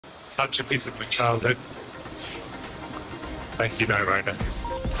such a piece of my childhood. Thank you, Knight Rider.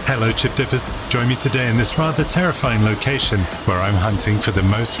 Hello Chip Dippers, join me today in this rather terrifying location where I'm hunting for the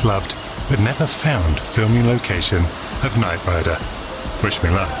most loved but never found filming location of Knight Rider. Wish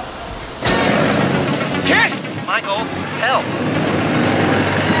me luck. KITT! Michael, help!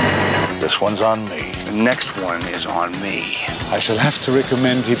 This one's on me. The next one is on me. I shall have to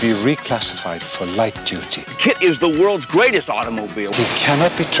recommend he be reclassified for light duty. KITT is the world's greatest automobile. He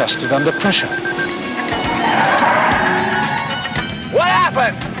cannot be trusted under pressure. What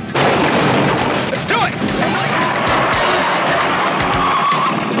happened? Let's do it!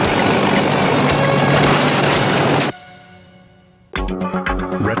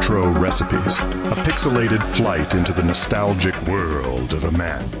 Retro Recipes, a pixelated flight into the nostalgic world of a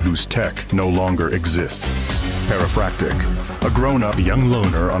man whose tech no longer exists. PERIFAX, a grown-up young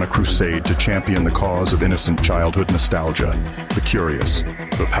loner on a crusade to champion the cause of innocent childhood nostalgia, the curious,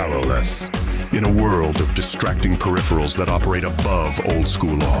 the powerless, in a world of distracting peripherals that operate above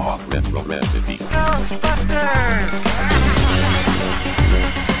old-school law. Retro Recipes.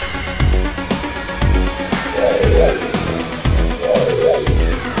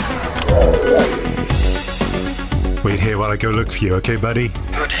 Wait here while I go look for you, okay, buddy?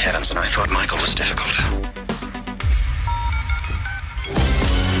 Good heavens, and I thought Michael was difficult.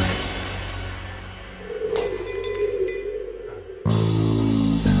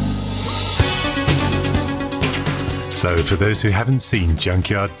 So, for those who haven't seen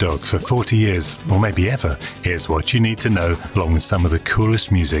Junkyard Dog for 40 years, or maybe ever, here's what you need to know, along with some of the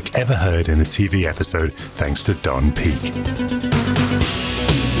coolest music ever heard in a TV episode, thanks to Don Peake.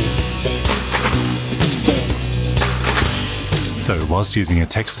 So, whilst using a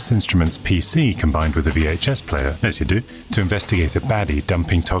Texas Instruments PC combined with a VHS player, as you do, to investigate a baddie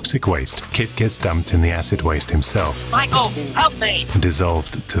dumping toxic waste, KITT gets dumped in the acid waste himself. Michael, help me! And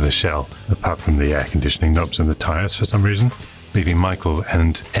dissolved to the shell, apart from the air conditioning knobs and the tires for some reason, leaving Michael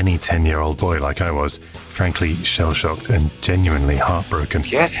and any 10-year-old boy like I was, frankly shell-shocked and genuinely heartbroken.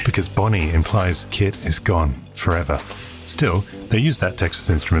 KITT? Because Bonnie implies KITT is gone forever. Still, they use that Texas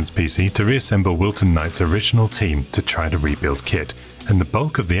Instruments PC to reassemble Wilton Knight's original team to try to rebuild KITT, and the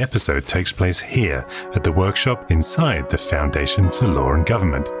bulk of the episode takes place here, at the workshop inside the Foundation for Law and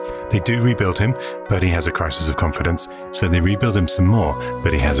Government. They do rebuild him, but he has a crisis of confidence, so they rebuild him some more,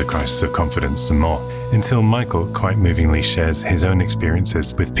 but he has a crisis of confidence some more, until Michael quite movingly shares his own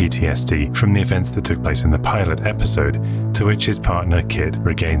experiences with PTSD from the events that took place in the pilot episode, to which his partner KITT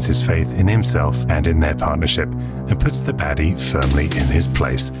regains his faith in himself and in their partnership, and puts the baddie firmly in his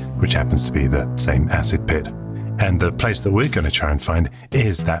place, which happens to be the same acid pit. And the place that we're going to try and find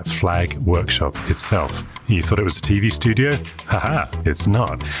is that flag workshop itself. You thought it was a TV studio? Haha, it's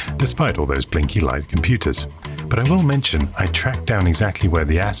not, despite all those blinky light computers. But I will mention I tracked down exactly where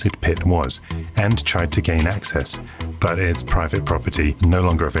the acid pit was and tried to gain access, but it's private property, no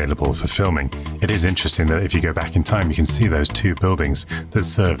longer available for filming. It is interesting that if you go back in time, you can see those two buildings that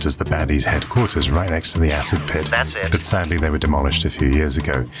served as the baddie's headquarters right next to the acid pit. That's it. But sadly, they were demolished a few years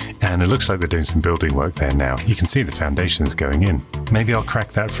ago, and it looks like they're doing some building work there now. You can see the foundations going in. Maybe I'll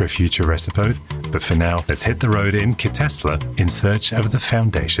crack that for a future recipode, but for now, let's hit the road in KITT in search of the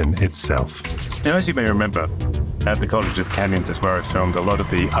foundation itself. Now, as you may remember, at the College of Canyons is where I filmed a lot of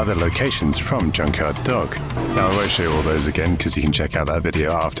the Other locations from Junkyard Dog. Now, I won't show you all those again because you can check out that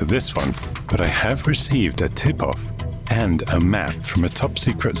video after this one, but I have received a tip-off and a map from a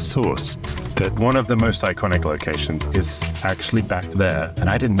top-secret source that one of the most iconic locations is actually back there, and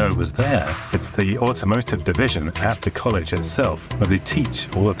I didn't know it was there. It's the automotive division at the college itself, where they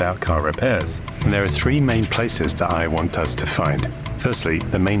teach all about car repairs. And there are three main places that I want us to find. Firstly,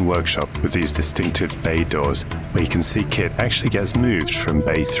 the main workshop with these distinctive bay doors, where you can see KITT actually gets moved from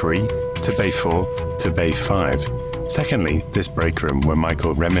bay 3 to bay 4 to bay 5. Secondly, this break room where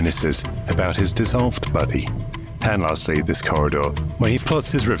Michael reminisces about his dissolved buddy. And lastly, this corridor, where he plots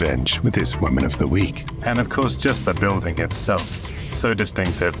his revenge with his Woman of the Week. And of course, just the building itself. So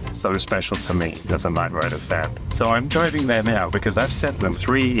distinctive, so special to me as a Knight Rider fan. So I'm driving there now because I've sent them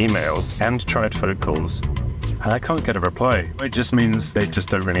 3 emails and tried phone calls, and I can't get a reply. It just means they just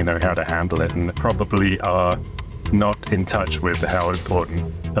don't really know how to handle it and probably are not in touch with how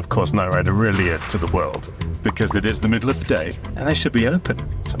important, of course, Knight Rider really is to the world, because it is the middle of the day and they should be open.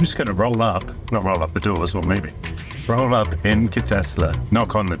 So I'm just going to not roll up the doors, or maybe roll up in KITT,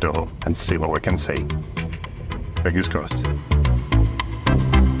 knock on the door and see what we can see. Fingers crossed.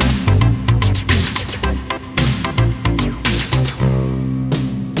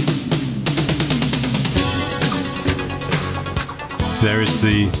 There is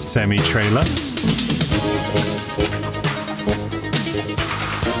the semi-trailer.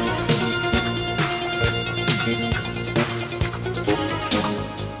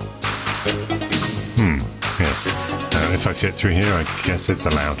 fit through here? I guess it's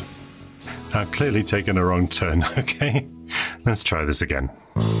allowed. I've clearly taken a wrong turn, okay? Let's try this again.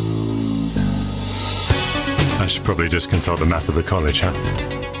 I should probably just consult the map of the college, huh?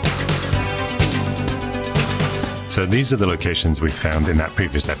 So these are the locations we found in that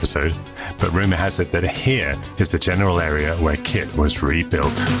previous episode, but rumor has it that here is the general area where KITT was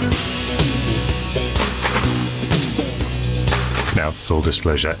rebuilt. Now, full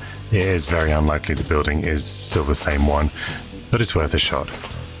disclosure, it is very unlikely the building is still the same one, but it's worth a shot.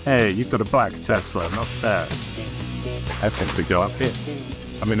 Hey, you've got a black Tesla, not fair. I think we go up here.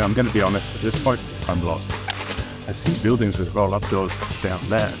 I mean, I'm going to be honest, at this point, I'm lost. I see buildings with roll-up doors down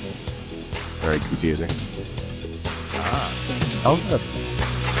there. Very confusing. Oh, look.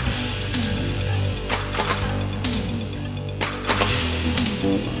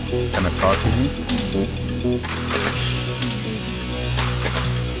 Can I park in here?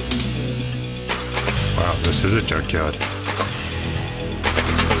 Wow, this is a junkyard.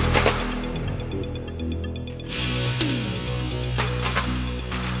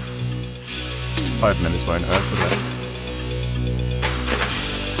 Five minutes won't hurt for that.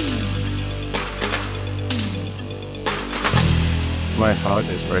 My heart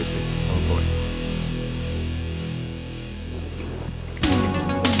is racing. Oh boy.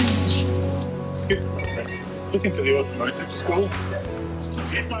 Looking for the automotive school.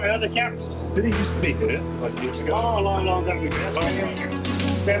 It's my other campus. Did he used to be here like years ago? Oh, a long time ago.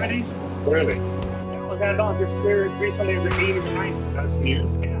 70s? Really? That was that long. Just here recently in the 80s and 90s. That's new.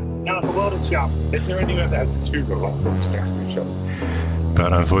 Yeah. Now it's a welding shop. Is there anywhere that has two roll-up doors next to each other?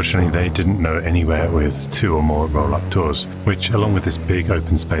 But unfortunately, they didn't know anywhere with 2 or more roll-up doors, which, along with this big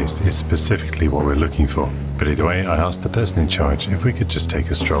open space, is specifically what we're looking for. But either way, I asked the person in charge if we could just take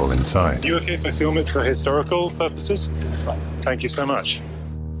a stroll inside. Are you okay if I film it for historical purposes? That's fine. Thank you so much.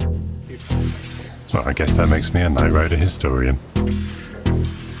 Well, I guess that makes me a Knight Rider historian.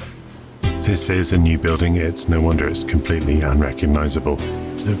 This is a new building. It's no wonder it's completely unrecognizable.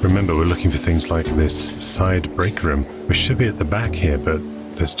 Remember, we're looking for things like this side break room, which should be at the back here, but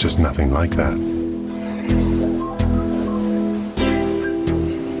there's just nothing like that.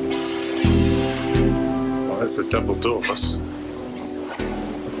 Well, there's the double doors.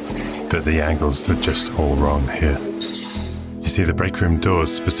 But the angles are just all wrong here. You see, the break room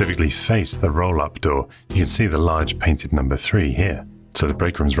doors specifically face the roll-up door. You can see the large painted number 3 here. So the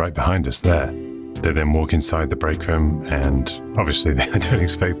break room's right behind us there. They then walk inside the break room, and obviously they don't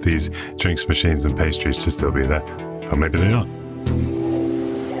expect these drinks machines and pastries to still be there. Or maybe they are.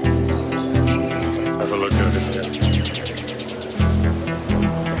 Let's have a look at it again.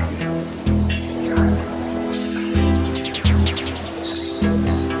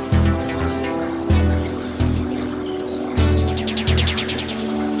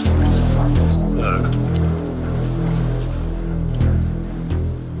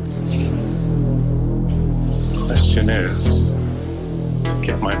 Question is to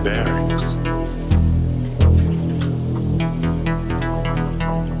get my bearings.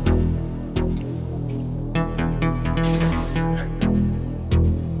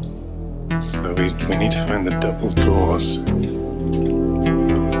 So we need to find the double doors.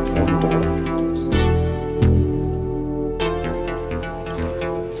 One door.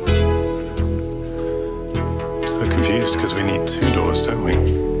 So confused because we need 2 doors, don't we?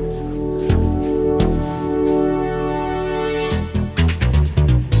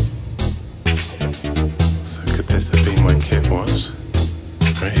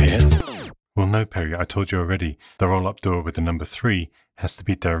 Well, no, Perry, I told you already. The roll-up door with the number 3 has to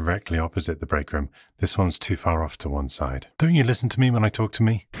be directly opposite the break room. This one's too far off to one side. Don't you listen to me when I talk to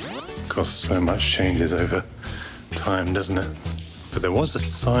me? Of course, so much changes over time, doesn't it? But there was a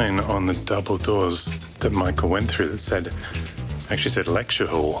sign on the double doors that Michael went through that actually said lecture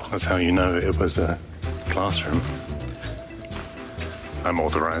hall. That's how you know it was a classroom. I'm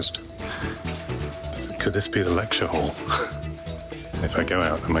authorized. Could this be the lecture hall? If I go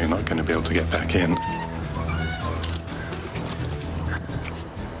out, am I not going to be able to get back in?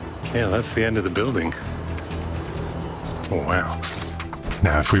 Yeah, that's the end of the building. Oh, wow.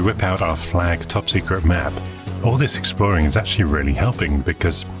 Now, if we whip out our flag top-secret map, all this exploring is actually really helping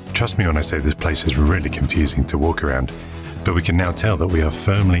because, trust me when I say this place is really confusing to walk around, but we can now tell that we are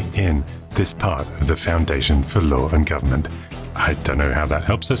firmly in this part of the Foundation for Law and Government. I don't know how that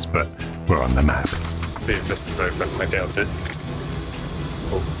helps us, but we're on the map. Let's see if this is open. I doubt it.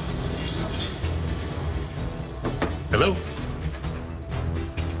 Oh. Hello?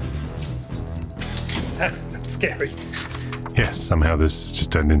 That's scary. Yes, somehow this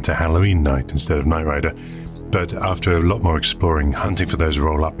just turned into Halloween night instead of Knight Rider. But after a lot more exploring, hunting for those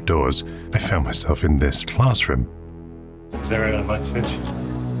roll-up doors, I found myself in this classroom. Is there a light switch?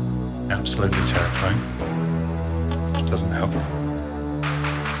 Absolutely terrifying. Which doesn't help.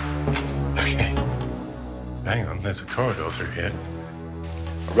 Okay. Hang on, there's a corridor through here.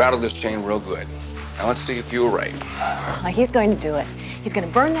 I rattled this chain real good. Now let's see if you were right. He's going to do it. He's going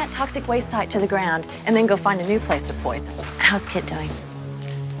to burn that toxic waste site to the ground and then go find a new place to poison. How's KITT doing?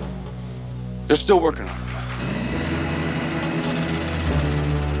 They're still working on it.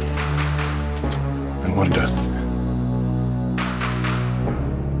 I wonder.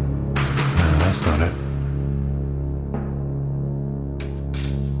 No, that's not it.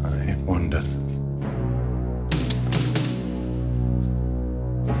 I wonder.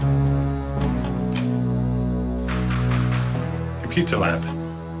 Computer lab.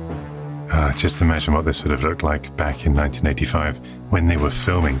 Just imagine what this would have looked like back in 1985 when they were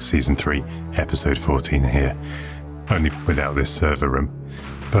filming Season 3, Episode 14 here. Only without this server room.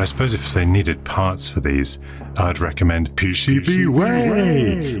 But I suppose if they needed parts for these, I'd recommend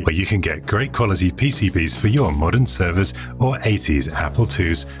PCBWay, where you can get great quality PCBs for your modern servers or 80s Apple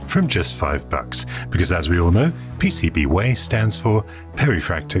IIs from just $5. Because as we all know, PCBWay stands for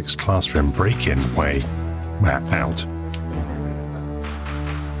PERIFAX Classroom Break-In Way. Out.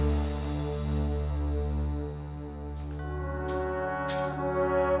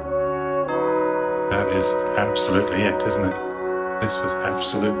 That is absolutely it, isn't it? This was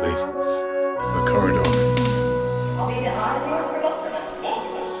absolutely the corridor. I'll be the eyes and ears for both of us. Both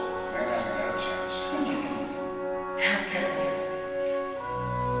of us? Man hasn't got a chance. How's KITT doing?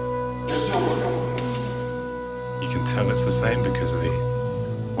 They're still working. You can tell it's the same because the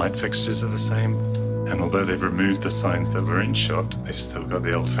light fixtures are the same. And although they've removed the signs that were in shot, they've still got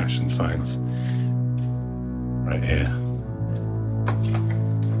the old-fashioned signs right here.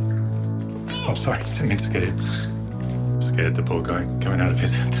 Oh, sorry, didn't mean to scare you. Scared the poor guy coming out of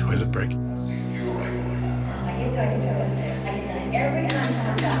his toilet break. He's going to do it. And he's done it every time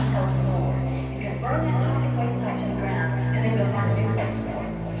someone tells him before. He's going to burn that toxic waste site to the ground and then go find a new place to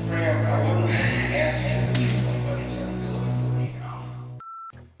poison. Friend, I wouldn't ask him to do but he's going to be looking for me now.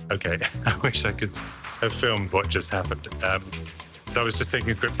 Okay, I wish I could have filmed what just happened. So I was just taking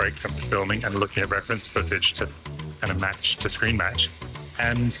a quick break from filming and looking at reference footage to kind of match, to screen match.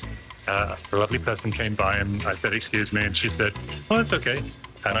 And a lovely person came by and I said, excuse me, and she said, oh, that's okay.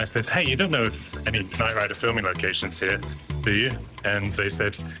 And I said, hey, you don't know if any Knight Rider filming locations here, do you? And they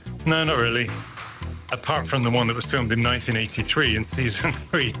said, no, not really. Apart from the one that was filmed in 1983 in Season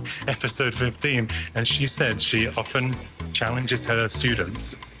 3, Episode 15. And she said she often challenges her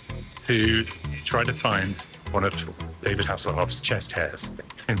students to try to find one of David Hasselhoff's chest hairs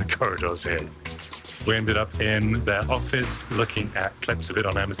in the corridors here. We ended up in their office looking at clips of it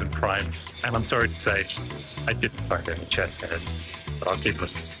on Amazon Prime. And I'm sorry to say, I didn't find any chest hairs, but I'll keep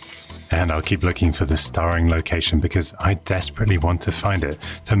looking. And I'll keep looking for the starring location because I desperately want to find it.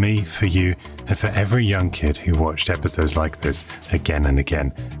 For me, for you, and for every young kid who watched episodes like this again and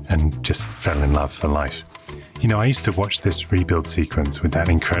again and just fell in love for life. You know, I used to watch this rebuild sequence with that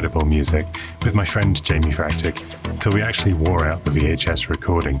incredible music with my friend Jamie Fractic until we actually wore out the VHS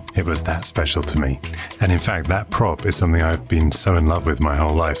recording. It was that special to me. And in fact, that prop is something I've been so in love with my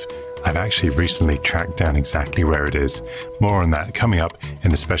whole life. I've actually recently tracked down exactly where it is. More on that coming up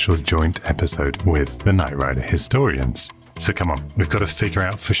in a special joint episode with the Knight Rider historians. So come on, we've got to figure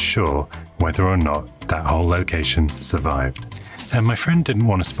out for sure whether or not that whole location survived. And my friend didn't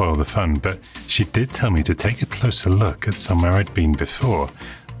want to spoil the fun, but she did tell me to take a closer look at somewhere I'd been before,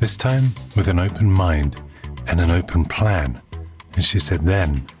 this time with an open mind and an open plan. And she said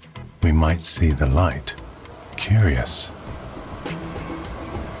then we might see the light. Curious.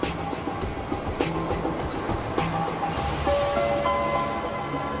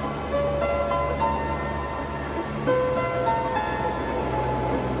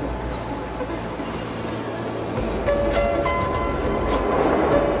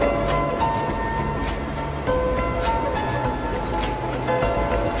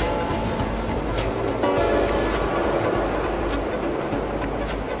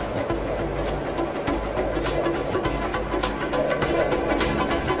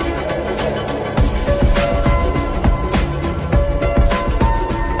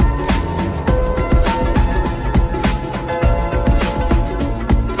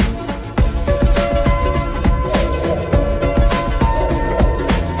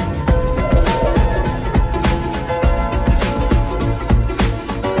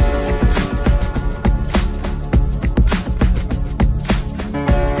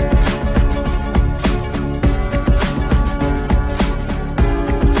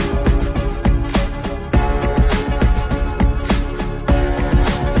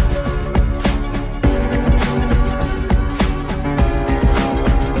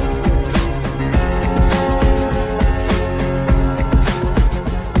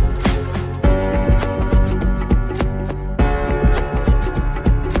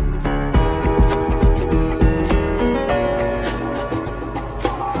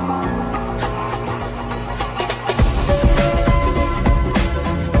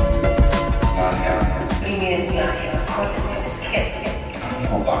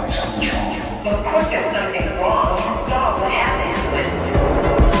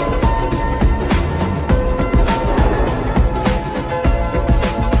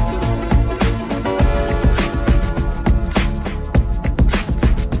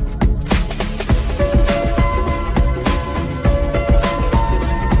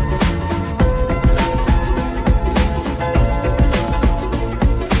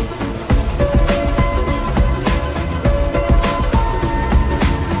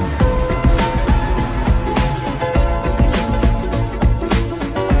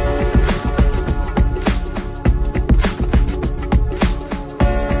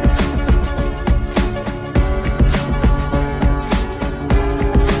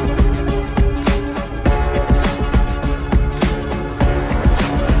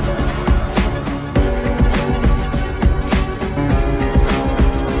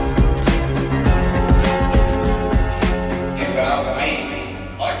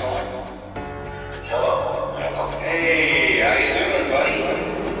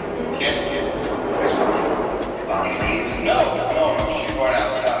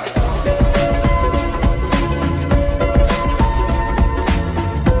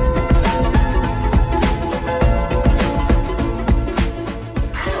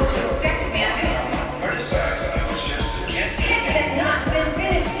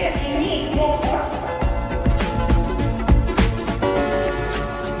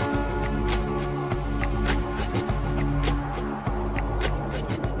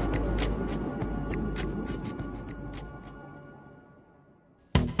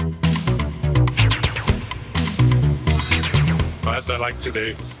 as I like to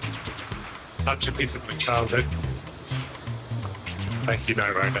do. Such a piece of my childhood. Thank you,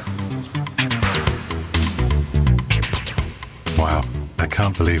 Knight Rider. Wow, I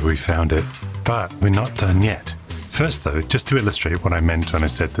can't believe we found it. But we're not done yet. First though, just to illustrate what I meant when I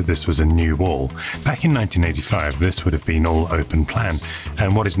said that this was a new wall, back in 1985 this would have been all open plan,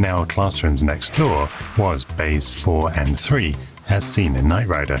 and what is now classrooms next door was bays 4 and 3, as seen in Knight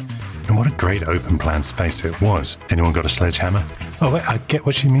Rider. And what a great open plan space it was. Anyone got a sledgehammer? Oh wait, I get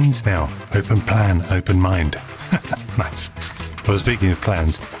what she means now. Open plan, open mind. Nice. Well, speaking of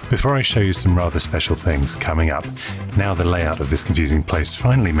plans, before I show you some rather special things coming up, now the layout of this confusing place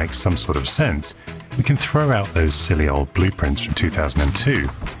finally makes some sort of sense, we can throw out those silly old blueprints from 2002,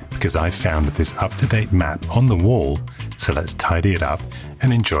 because I found this up-to-date map on the wall, so let's tidy it up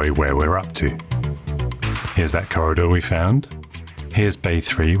and enjoy where we're up to. Here's that corridor we found. Here's Bay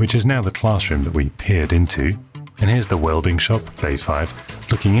 3, which is now the classroom that we peered into. And here's the welding shop, Bay 5,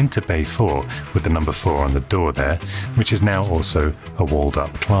 looking into Bay 4 with the number 4 on the door there, which is now also a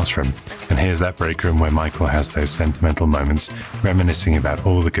walled-up classroom. And here's that break room where Michael has those sentimental moments, reminiscing about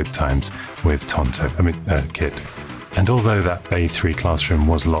all the good times with KITT. And although that Bay 3 classroom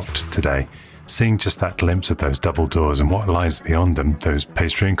was locked today, seeing just that glimpse of those double doors and what lies beyond them, those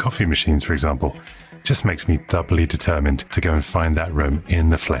pastry and coffee machines, for example, just makes me doubly determined to go and find that room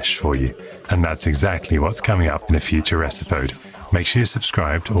in the flesh for you. And that's exactly what's coming up in a future recipode. Make sure you're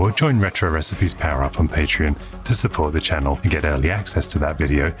subscribed or join Retro Recipes Power Up on Patreon to support the channel and get early access to that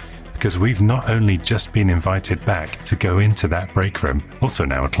video, because we've not only just been invited back to go into that break room, also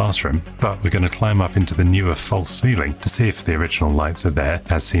now a classroom, but we're going to climb up into the newer false ceiling to see if the original lights are there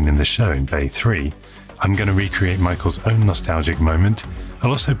as seen in the show in Bay 3. I'm going to recreate Michael's own nostalgic moment. I'll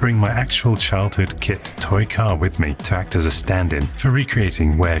also bring my actual childhood KITT toy car with me to act as a stand-in for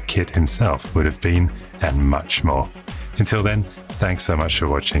recreating where KITT himself would have been, and much more. Until then, thanks so much for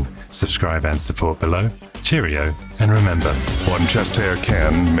watching. Subscribe and support below. Cheerio, and remember, one chest hair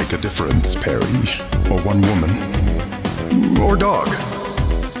can make a difference, Perry. Or one woman. Or dog.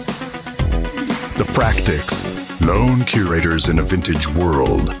 The Fractics, lone curators in a vintage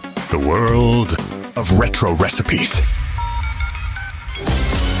world. The world of retro recipes.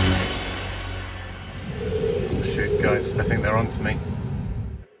 Shoot, guys, I think they're on to me.